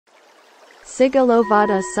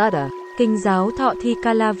Sigalovada Sutta, Kinh Giáo thọ Thi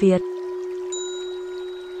Kala Việt.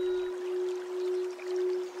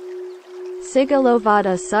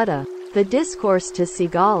 Sigalovada Sutta, the discourse to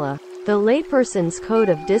Sigala, the layperson's code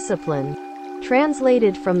of discipline.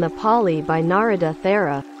 Translated from the Pali by Narada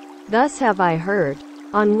Thera. Thus have I heard.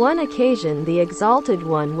 On one occasion the Exalted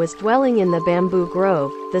One was dwelling in the bamboo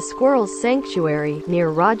grove, the squirrel's sanctuary, near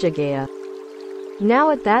Rajagaya.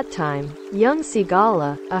 Now at that time, young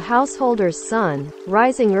Sigala, a householder's son,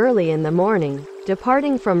 rising early in the morning,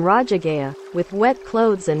 departing from Rajagaya, with wet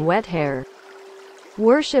clothes and wet hair,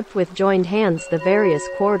 worshipped with joined hands the various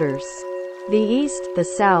quarters. The east, the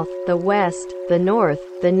south, the west, the north,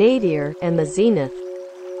 the nadir, and the zenith.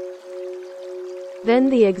 Then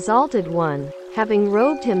the Exalted One, having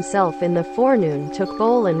robed himself in the forenoon, took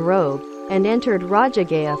bowl and robe, and entered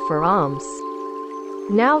Rajagaya for alms.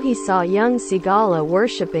 Now he saw young Sigala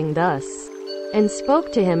worshipping thus, and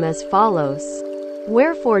spoke to him as follows.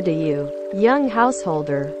 Wherefore do you, young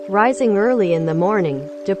householder, rising early in the morning,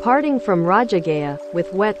 departing from Rajagaya,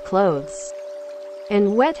 with wet clothes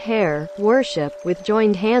and wet hair, worship, with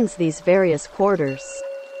joined hands, these various quarters?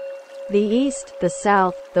 The east, the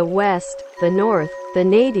south, the west, the north, the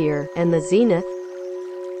nadir, and the zenith?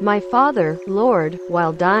 My father, Lord,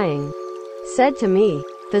 while dying, said to me,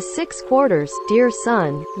 the 6 quarters, dear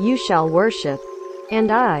son, you shall worship.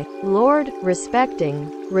 And I, Lord,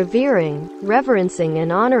 respecting, revering, reverencing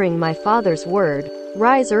and honoring my father's word,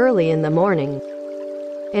 rise early in the morning,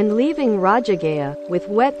 and leaving Rajagaya, with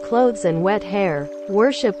wet clothes and wet hair,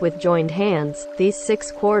 worship with joined hands, these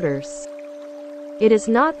 6 quarters. It is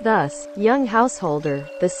not thus, young householder,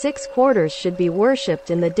 the 6 quarters should be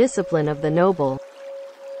worshipped in the discipline of the noble.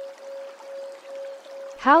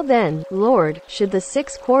 How then, Lord, should the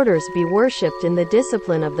 6 quarters be worshipped in the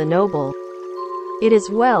discipline of the noble? It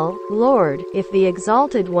is well, Lord, if the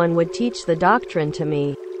Exalted One would teach the doctrine to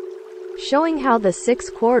me, showing how the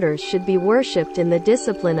 6 quarters should be worshipped in the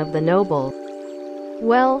discipline of the noble.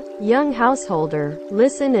 Well, young householder,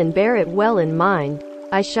 listen and bear it well in mind,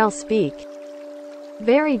 I shall speak.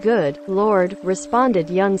 Very good, Lord, responded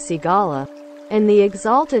young Sigala. And the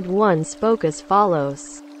Exalted One spoke as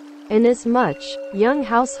follows. Inasmuch, young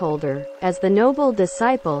householder, as the noble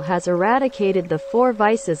disciple has eradicated the 4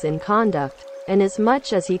 vices in conduct,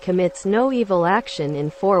 inasmuch as he commits no evil action in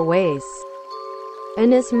 4 ways,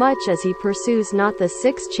 inasmuch as he pursues not the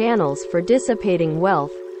 6 channels for dissipating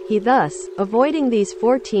wealth, he thus, avoiding these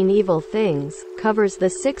 14 evil things, covers the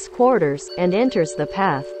 6 quarters, and enters the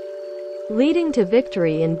path leading to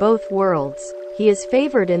victory in both worlds. He is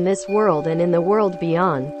favored in this world and in the world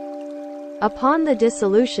beyond. Upon the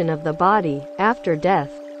dissolution of the body, after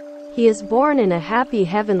death, he is born in a happy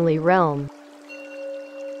heavenly realm.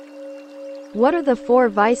 What are the 4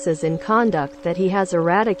 vices in conduct that he has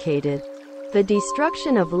eradicated? The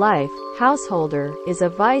destruction of life, householder, is a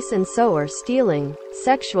vice, and so are stealing,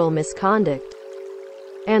 sexual misconduct,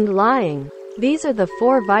 and lying. These are the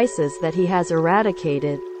 4 vices that he has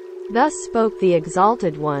eradicated. Thus spoke the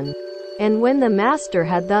Exalted One. And when the Master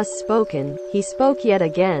had thus spoken, he spoke yet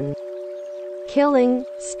again. Killing,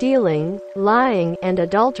 stealing, lying, and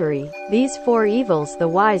adultery, these 4 evils the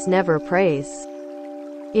wise never praise.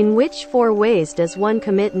 In which 4 ways does one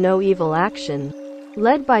commit no evil action?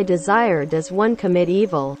 Led by desire does one commit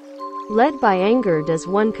evil. Led by anger does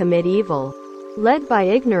one commit evil. Led by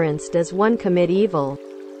ignorance does one commit evil.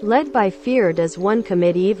 Led by fear does one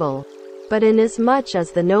commit evil. But inasmuch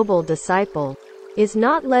as the noble disciple is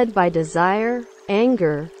not led by desire,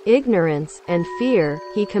 anger, ignorance, and fear,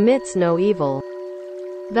 he commits no evil.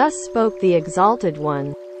 Thus spoke the Exalted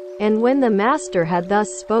One. And when the Master had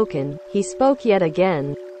thus spoken, he spoke yet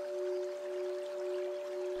again.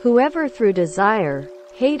 Whoever through desire,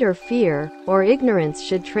 hate or fear, or ignorance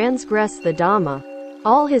should transgress the Dhamma,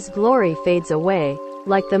 all his glory fades away,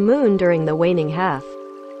 like the moon during the waning half.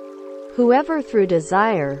 Whoever through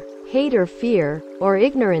desire, hate or fear, or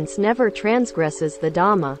ignorance never transgresses the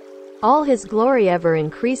Dhamma, all his glory ever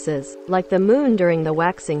increases, like the moon during the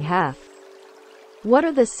waxing half. What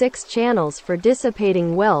are the 6 channels for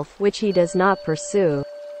dissipating wealth which he does not pursue?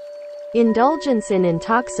 Indulgence in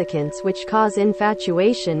intoxicants which cause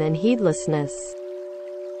infatuation and heedlessness.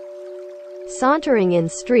 Sauntering in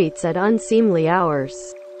streets at unseemly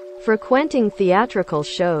hours. Frequenting theatrical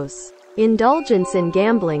shows. Indulgence in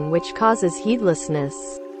gambling which causes heedlessness.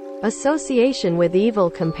 Association with evil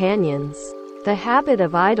companions. The habit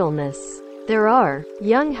of idleness. There are,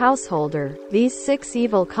 young householder, these 6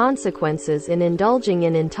 evil consequences in indulging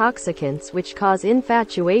in intoxicants which cause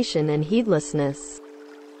infatuation and heedlessness.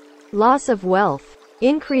 Loss of wealth,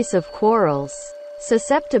 increase of quarrels,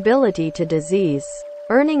 susceptibility to disease,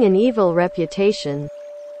 earning an evil reputation,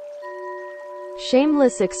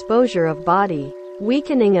 shameless exposure of body,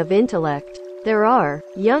 weakening of intellect. There are,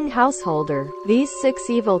 young householder, these 6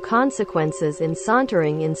 evil consequences in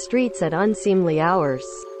sauntering in streets at unseemly hours.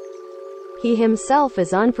 He himself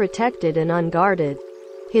is unprotected and unguarded.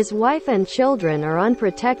 His wife and children are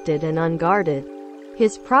unprotected and unguarded.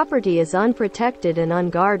 His property is unprotected and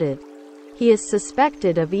unguarded. He is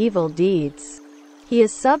suspected of evil deeds. He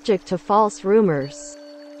is subject to false rumors.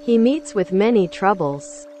 He meets with many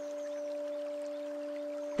troubles.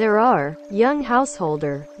 There are, young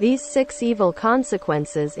householder, these 6 evil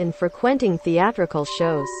consequences in frequenting theatrical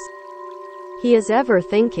shows. He is ever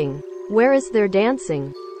thinking, where is their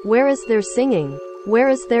dancing? Where is their singing? Where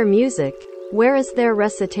is their music? Where is their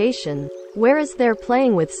recitation? Where is their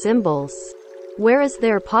playing with cymbals? Where is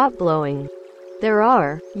their pot blowing? There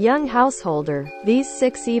are, young householder, these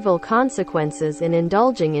 6 evil consequences in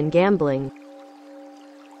indulging in gambling.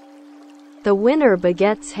 The winner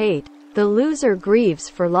begets hate. The loser grieves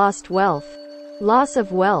for lost wealth. Loss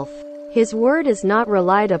of wealth. His word is not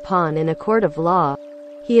relied upon in a court of law.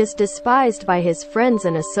 He is despised by his friends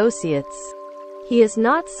and associates. He is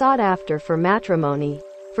not sought after for matrimony,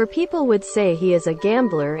 for people would say he is a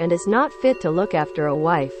gambler and is not fit to look after a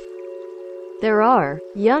wife. There are,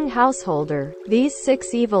 young householder, these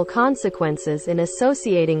 6 evil consequences in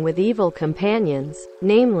associating with evil companions,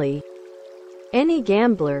 namely, any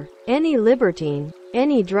gambler, any libertine,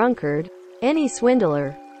 any drunkard, any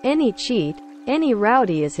swindler, any cheat, any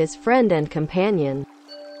rowdy is his friend and companion.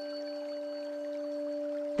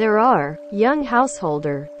 There are, young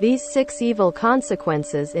householder, these 6 evil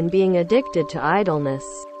consequences in being addicted to idleness.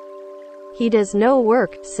 He does no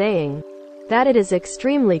work, saying that it is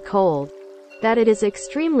extremely cold, that it is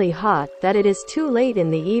extremely hot, that it is too late in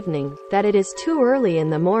the evening, that it is too early in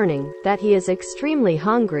the morning, that he is extremely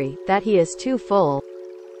hungry, that he is too full.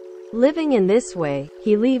 Living in this way,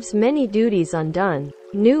 he leaves many duties undone.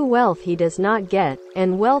 New wealth he does not get,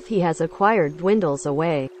 and wealth he has acquired dwindles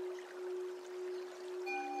away.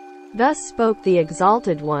 Thus spoke the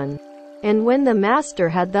Exalted One. And when the Master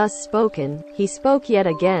had thus spoken, he spoke yet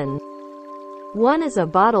again. One is a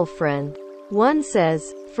bottle friend. One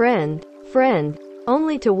says, friend, friend,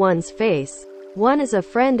 only to one's face. One is a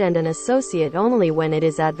friend and an associate only when it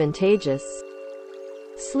is advantageous.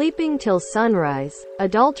 Sleeping till sunrise,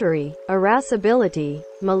 adultery, irascibility,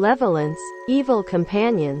 malevolence, evil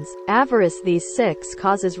companions, avarice, these 6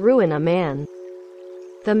 causes ruin a man.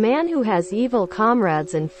 The man who has evil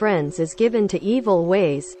comrades and friends is given to evil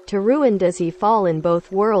ways, to ruin does he fall in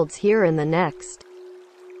both worlds here and the next.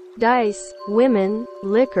 Dice, women,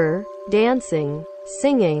 liquor, dancing,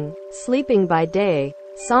 singing, sleeping by day,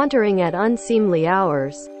 sauntering at unseemly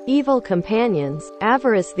hours, evil companions,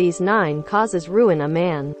 avarice, these 9 causes ruin a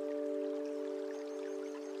man.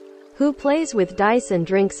 Who plays with dice and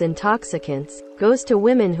drinks intoxicants, goes to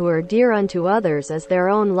women who are dear unto others as their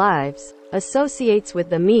own lives, associates with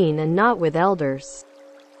the mean and not with elders.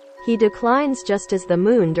 He declines just as the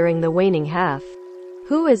moon during the waning half.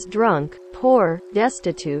 Who is drunk, poor,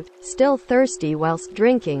 destitute, still thirsty whilst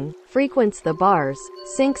drinking, frequents the bars,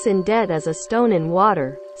 sinks in debt as a stone in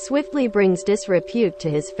water, swiftly brings disrepute to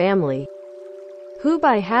his family. Who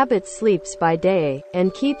by habit sleeps by day,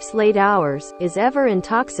 and keeps late hours, is ever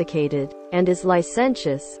intoxicated, and is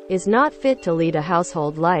licentious, is not fit to lead a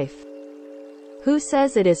household life. Who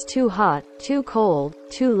says it is too hot, too cold,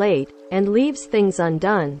 too late, and leaves things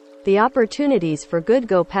undone, the opportunities for good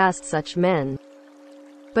go past such men.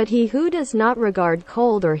 But he who does not regard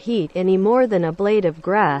cold or heat any more than a blade of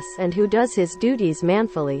grass and who does his duties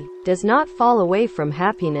manfully, does not fall away from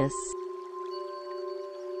happiness.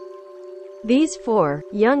 These 4,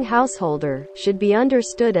 young householder, should be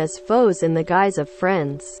understood as foes in the guise of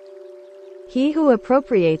friends. He who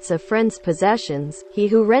appropriates a friend's possessions, he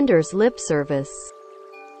who renders lip service,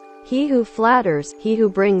 he who flatters, he who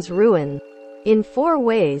brings ruin. In 4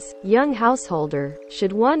 ways, young householder,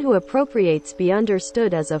 should one who appropriates be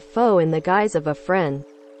understood as a foe in the guise of a friend.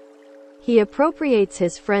 He appropriates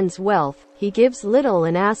his friend's wealth, he gives little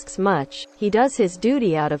and asks much, he does his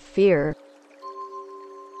duty out of fear.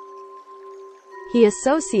 He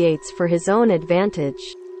associates for his own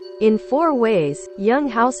advantage. In 4 ways, young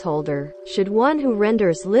householder, should one who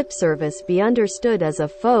renders lip service be understood as a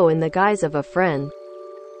foe in the guise of a friend.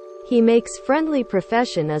 He makes friendly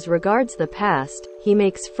profession as regards the past, he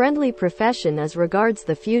makes friendly profession as regards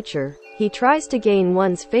the future, he tries to gain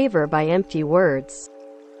one's favor by empty words.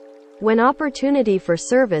 When opportunity for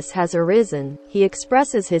service has arisen, he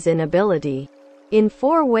expresses his inability. In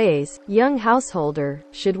 4 ways, young householder,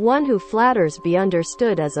 should one who flatters be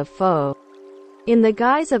understood as a foe. In the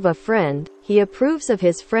guise of a friend, he he approves of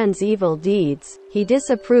his friend's evil deeds, he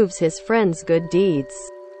disapproves his friend's good deeds.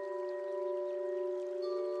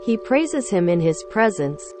 He praises him in his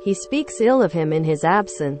presence, he speaks ill of him in his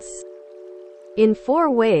absence. In 4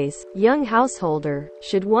 ways, young householder,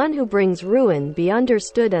 should one who brings ruin be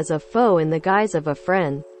understood as a foe in the guise of a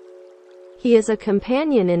friend. He is a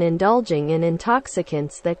companion in indulging in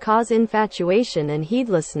intoxicants that cause infatuation and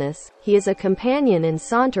heedlessness. He is a companion in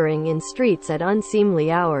sauntering in streets at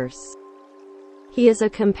unseemly hours. He is a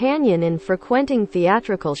companion in frequenting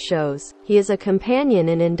theatrical shows. He is a companion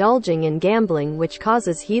in indulging in gambling which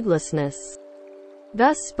causes heedlessness.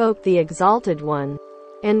 Thus spoke the Exalted One.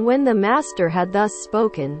 And when the Master had thus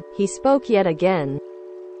spoken, he spoke yet again.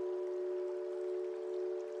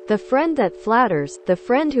 The friend that flatters, the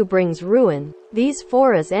friend who brings ruin, these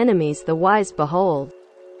 4 as enemies the wise behold.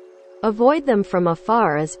 Avoid them from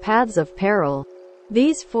afar as paths of peril.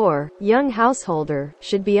 These 4, young householder,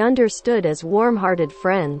 should be understood as warm-hearted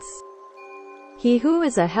friends. He who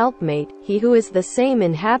is a helpmate, he who is the same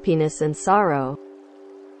in happiness and sorrow.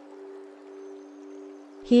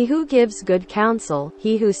 He who gives good counsel,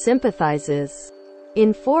 he who sympathizes.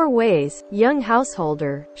 In 4 ways, young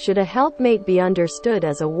householder, should a helpmate be understood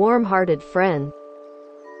as a warm-hearted friend.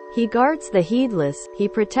 He guards the heedless, he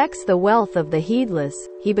protects the wealth of the heedless,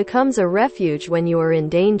 he becomes a refuge when you are in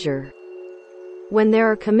danger. When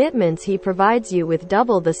there are commitments he provides you with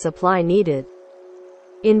double the supply needed.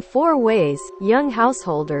 In 4 ways, young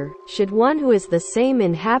householder, should one who is the same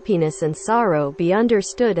in happiness and sorrow be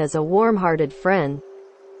understood as a warm-hearted friend.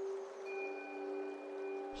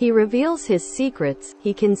 He reveals his secrets,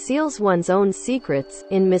 he conceals one's own secrets,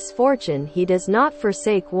 in misfortune he does not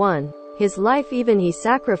forsake one, his life even he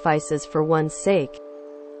sacrifices for one's sake.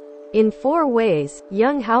 In 4 ways,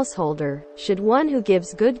 young householder, should one who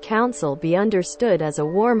gives good counsel be understood as a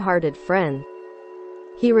warm-hearted friend.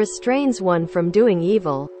 He restrains one from doing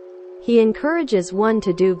evil. He encourages one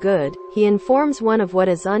to do good, he informs one of what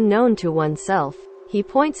is unknown to oneself, he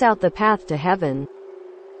points out the path to heaven.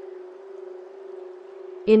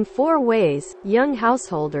 In 4 ways, young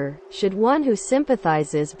householder, should one who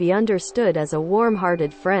sympathizes be understood as a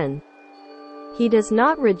warm-hearted friend. He does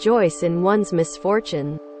not rejoice in one's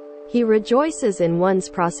misfortune. He rejoices in one's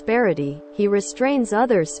prosperity. He restrains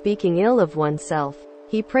others speaking ill of oneself.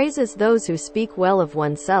 He praises those who speak well of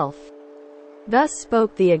oneself. Thus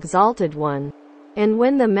spoke the Exalted One. And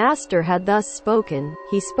when the Master had thus spoken,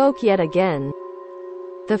 he spoke yet again.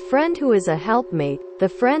 The friend who is a helpmate, the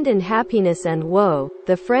friend in happiness and woe,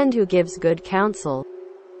 the friend who gives good counsel.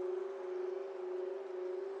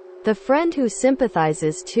 The friend who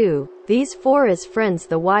sympathizes too, these 4 as friends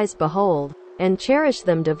the wise behold, and cherish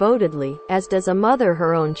them devotedly, as does a mother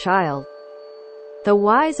her own child. The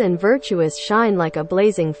wise and virtuous shine like a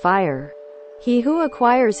blazing fire. He who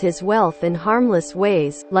acquires his wealth in harmless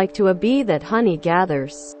ways, like to a bee that honey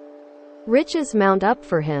gathers. Riches mount up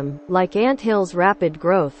for him, like ant-hills' rapid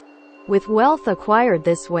growth, with wealth acquired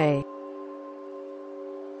this way.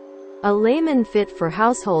 A layman fit for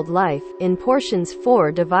household life, in portions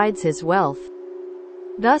 4 divides his wealth.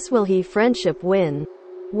 Thus will he friendship win.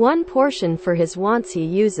 1 portion for his wants he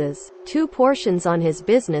uses, 2 portions on his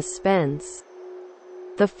business spends.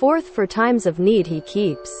 The 4th for times of need he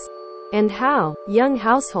keeps. And how, young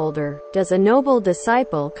householder, does a noble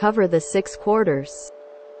disciple cover the 6 quarters?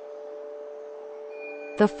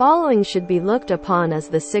 The following should be looked upon as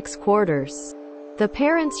the 6 quarters. The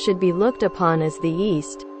parents should be looked upon as the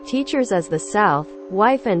east, teachers as the south,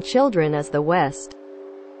 wife and children as the west,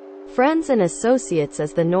 friends and associates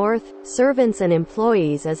as the north, servants and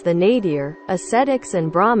employees as the nadir, ascetics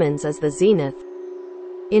and Brahmins as the zenith.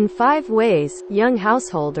 In 5 ways, young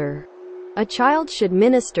householder, a child should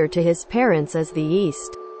minister to his parents as the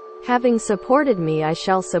east. Having supported me I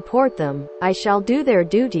shall support them, I shall do their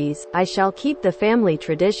duties, I shall keep the family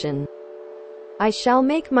tradition. I shall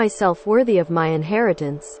make myself worthy of my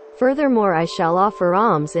inheritance, furthermore I shall offer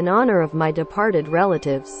alms in honor of my departed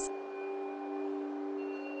relatives.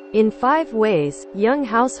 In 5 ways, young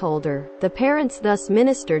householder, the parents thus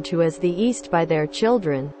ministered to as the east by their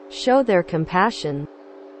children, show their compassion.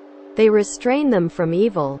 They restrain them from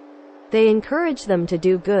evil. They encourage them to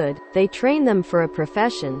do good, they train them for a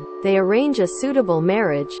profession, they arrange a suitable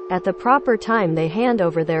marriage, at the proper time they hand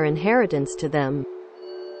over their inheritance to them.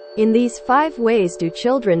 In these 5 ways do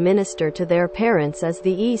children minister to their parents as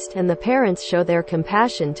the east, and the parents show their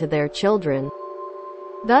compassion to their children.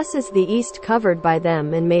 Thus is the east covered by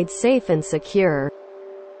them and made safe and secure.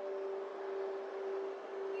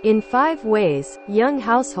 In 5 ways, young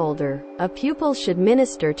householder, a pupil should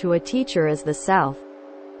minister to a teacher as the south,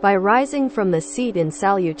 by rising from the seat in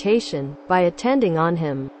salutation, by attending on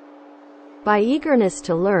him. by eagerness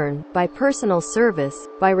to learn, by personal service,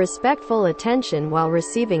 by respectful attention while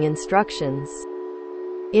receiving instructions.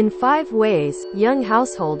 In 5 ways, young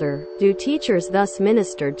householder, do teachers thus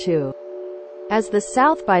ministered to as the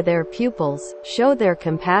South by their pupils, show their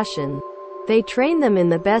compassion. They train them in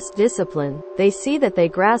the best discipline, they see that they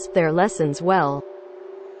grasp their lessons well.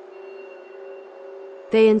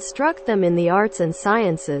 They instruct them in the arts and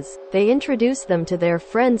sciences, they introduce them to their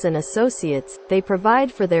friends and associates, they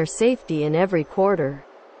provide for their safety in every quarter.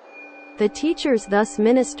 The teachers thus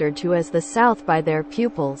ministered to as the South by their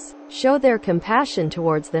pupils, show their compassion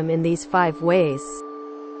towards them in these 5 ways.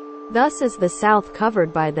 Thus is the South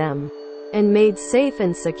covered by them, and made safe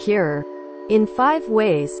and secure. In 5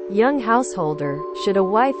 ways, young householder, should a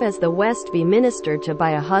wife as the West be ministered to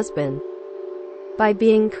by a husband. By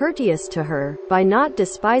being courteous to her, by not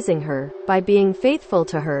despising her, by being faithful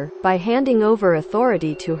to her, by handing over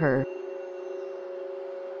authority to her,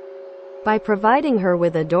 by providing her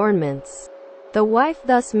with adornments. The wife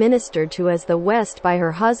thus ministered to as the West by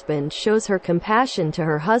her husband shows her compassion to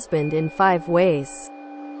her husband in 5 ways.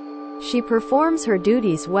 She performs her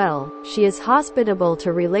duties well, she is hospitable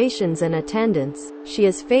to relations and attendants, she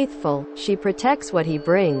is faithful, she protects what he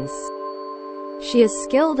brings. She is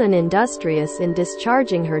skilled and industrious in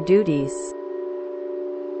discharging her duties.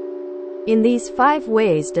 In these 5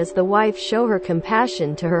 ways does the wife show her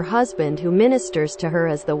compassion to her husband who ministers to her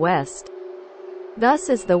as the West. Thus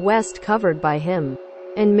is the West covered by him,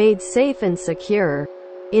 and made safe and secure.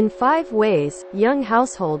 In 5 ways, young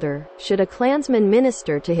householder, should a clansman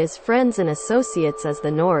minister to his friends and associates as the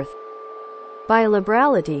North. By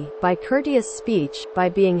liberality, by courteous speech, by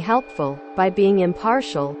being helpful, by being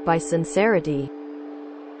impartial, by sincerity.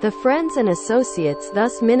 The friends and associates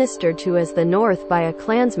thus ministered to as the North by a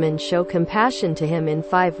clansman show compassion to him in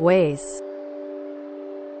 5 ways.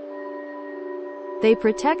 They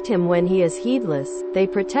protect him when he is heedless, they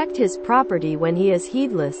protect his property when he is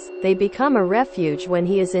heedless, they become a refuge when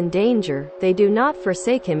he is in danger, they do not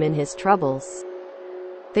forsake him in his troubles.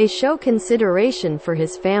 They show consideration for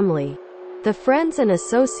his family. The friends and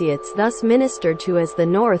associates thus ministered to as the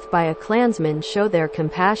North by a clansman show their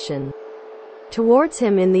compassion towards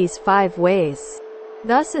him in these 5 ways.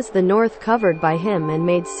 Thus is the North covered by him and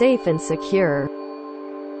made safe and secure.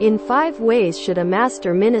 In 5 ways should a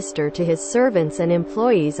master minister to his servants and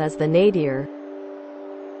employees as the nadir.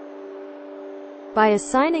 By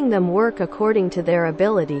assigning them work according to their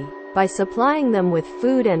ability, by supplying them with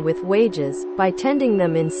food and with wages, by tending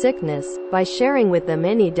them in sickness, by sharing with them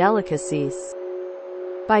any delicacies,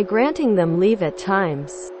 by granting them leave at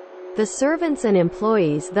times. The servants and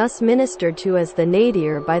employees thus ministered to as the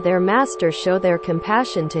nadir by their master show their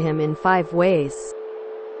compassion to him in 5 ways.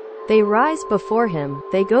 They rise before him,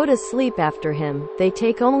 they go to sleep after him, they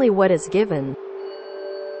take only what is given.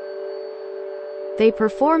 They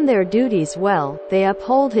perform their duties well, they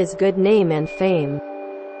uphold his good name and fame.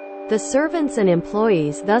 The servants and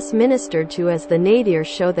employees thus ministered to as the nadir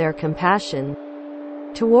show their compassion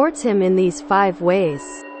towards him in these 5 ways.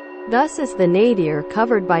 Thus is the nadir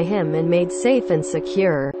covered by him and made safe and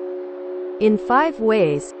secure. In 5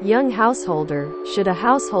 ways, young householder, should a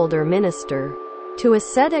householder minister to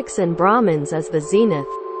ascetics and Brahmins as the zenith,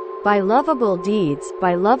 by lovable deeds,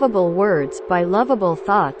 by lovable words, by lovable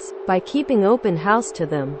thoughts, by keeping open house to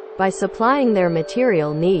them, by supplying their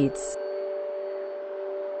material needs.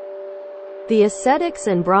 The ascetics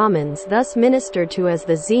and Brahmins thus ministered to as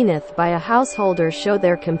the zenith by a householder show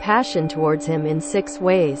their compassion towards him in 6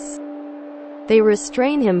 ways. They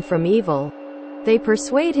restrain him from evil. They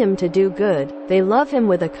persuade him to do good, they love him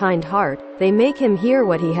with a kind heart, they make him hear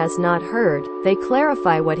what he has not heard, they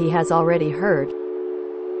clarify what he has already heard.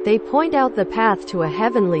 They point out the path to a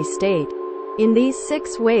heavenly state. In these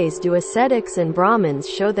 6 ways do ascetics and Brahmins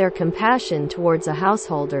show their compassion towards a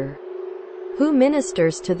householder who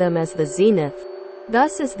ministers to them as the zenith.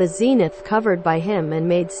 Thus is the zenith covered by him and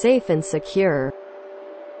made safe and secure.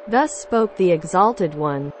 Thus spoke the Exalted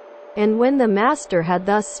One. And when the Master had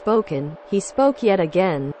thus spoken, he spoke yet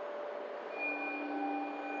again.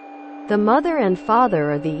 The mother and father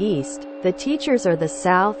are the East, the teachers are the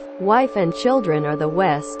South, wife and children are the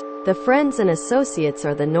West, the friends and associates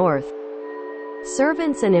are the North.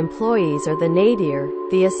 Servants and employees are the nadir,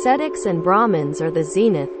 the ascetics and Brahmins are the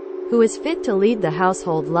zenith, who is fit to lead the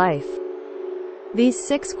household life. These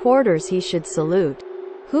 6 quarters he should salute.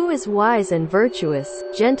 Who is wise and virtuous,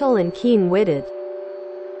 gentle and keen-witted,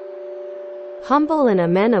 humble and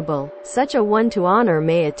amenable, such a one to honor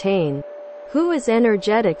may attain. Who is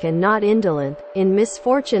energetic and not indolent, in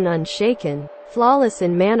misfortune unshaken, flawless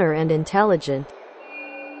in manner and intelligent,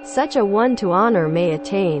 such a one to honor may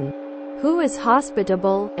attain. who is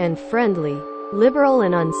hospitable and friendly, liberal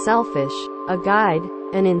and unselfish, a guide,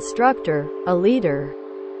 an instructor, a leader.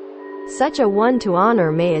 Such a one to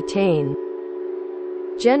honor may attain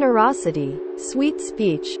generosity, sweet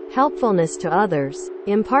speech, helpfulness to others,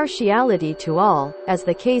 impartiality to all, as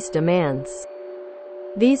the case demands.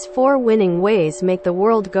 These 4 winning ways make the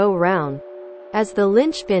world go round, as the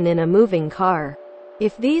linchpin in a moving car.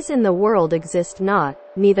 If these in the world exist not,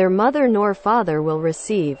 neither mother nor father will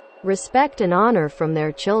receive respect and honor from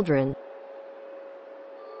their children.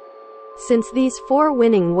 Since these 4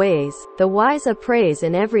 winning ways, the wise appraise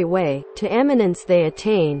in every way, to eminence they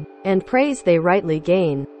attain, and praise they rightly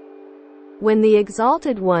gain. When the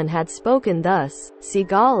Exalted One had spoken thus,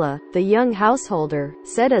 Sigala, the young householder,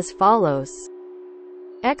 said as follows: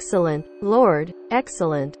 Excellent, Lord,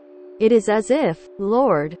 excellent. It is as if,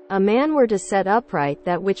 Lord, a man were to set upright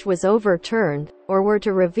that which was overturned, or were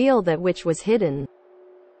to reveal that which was hidden,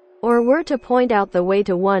 or were to point out the way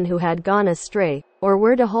to one who had gone astray, or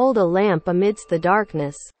were to hold a lamp amidst the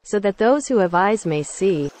darkness, so that those who have eyes may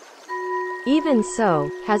see. Even so,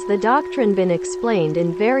 has the doctrine been explained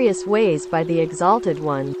in various ways by the Exalted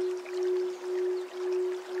One.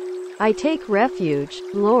 I take refuge,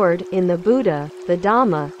 Lord, in the Buddha, the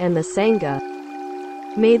Dhamma, and the Sangha.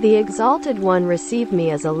 May the Exalted One receive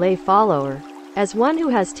me as a lay follower, as one who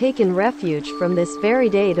has taken refuge from this very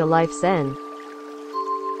day to life's end.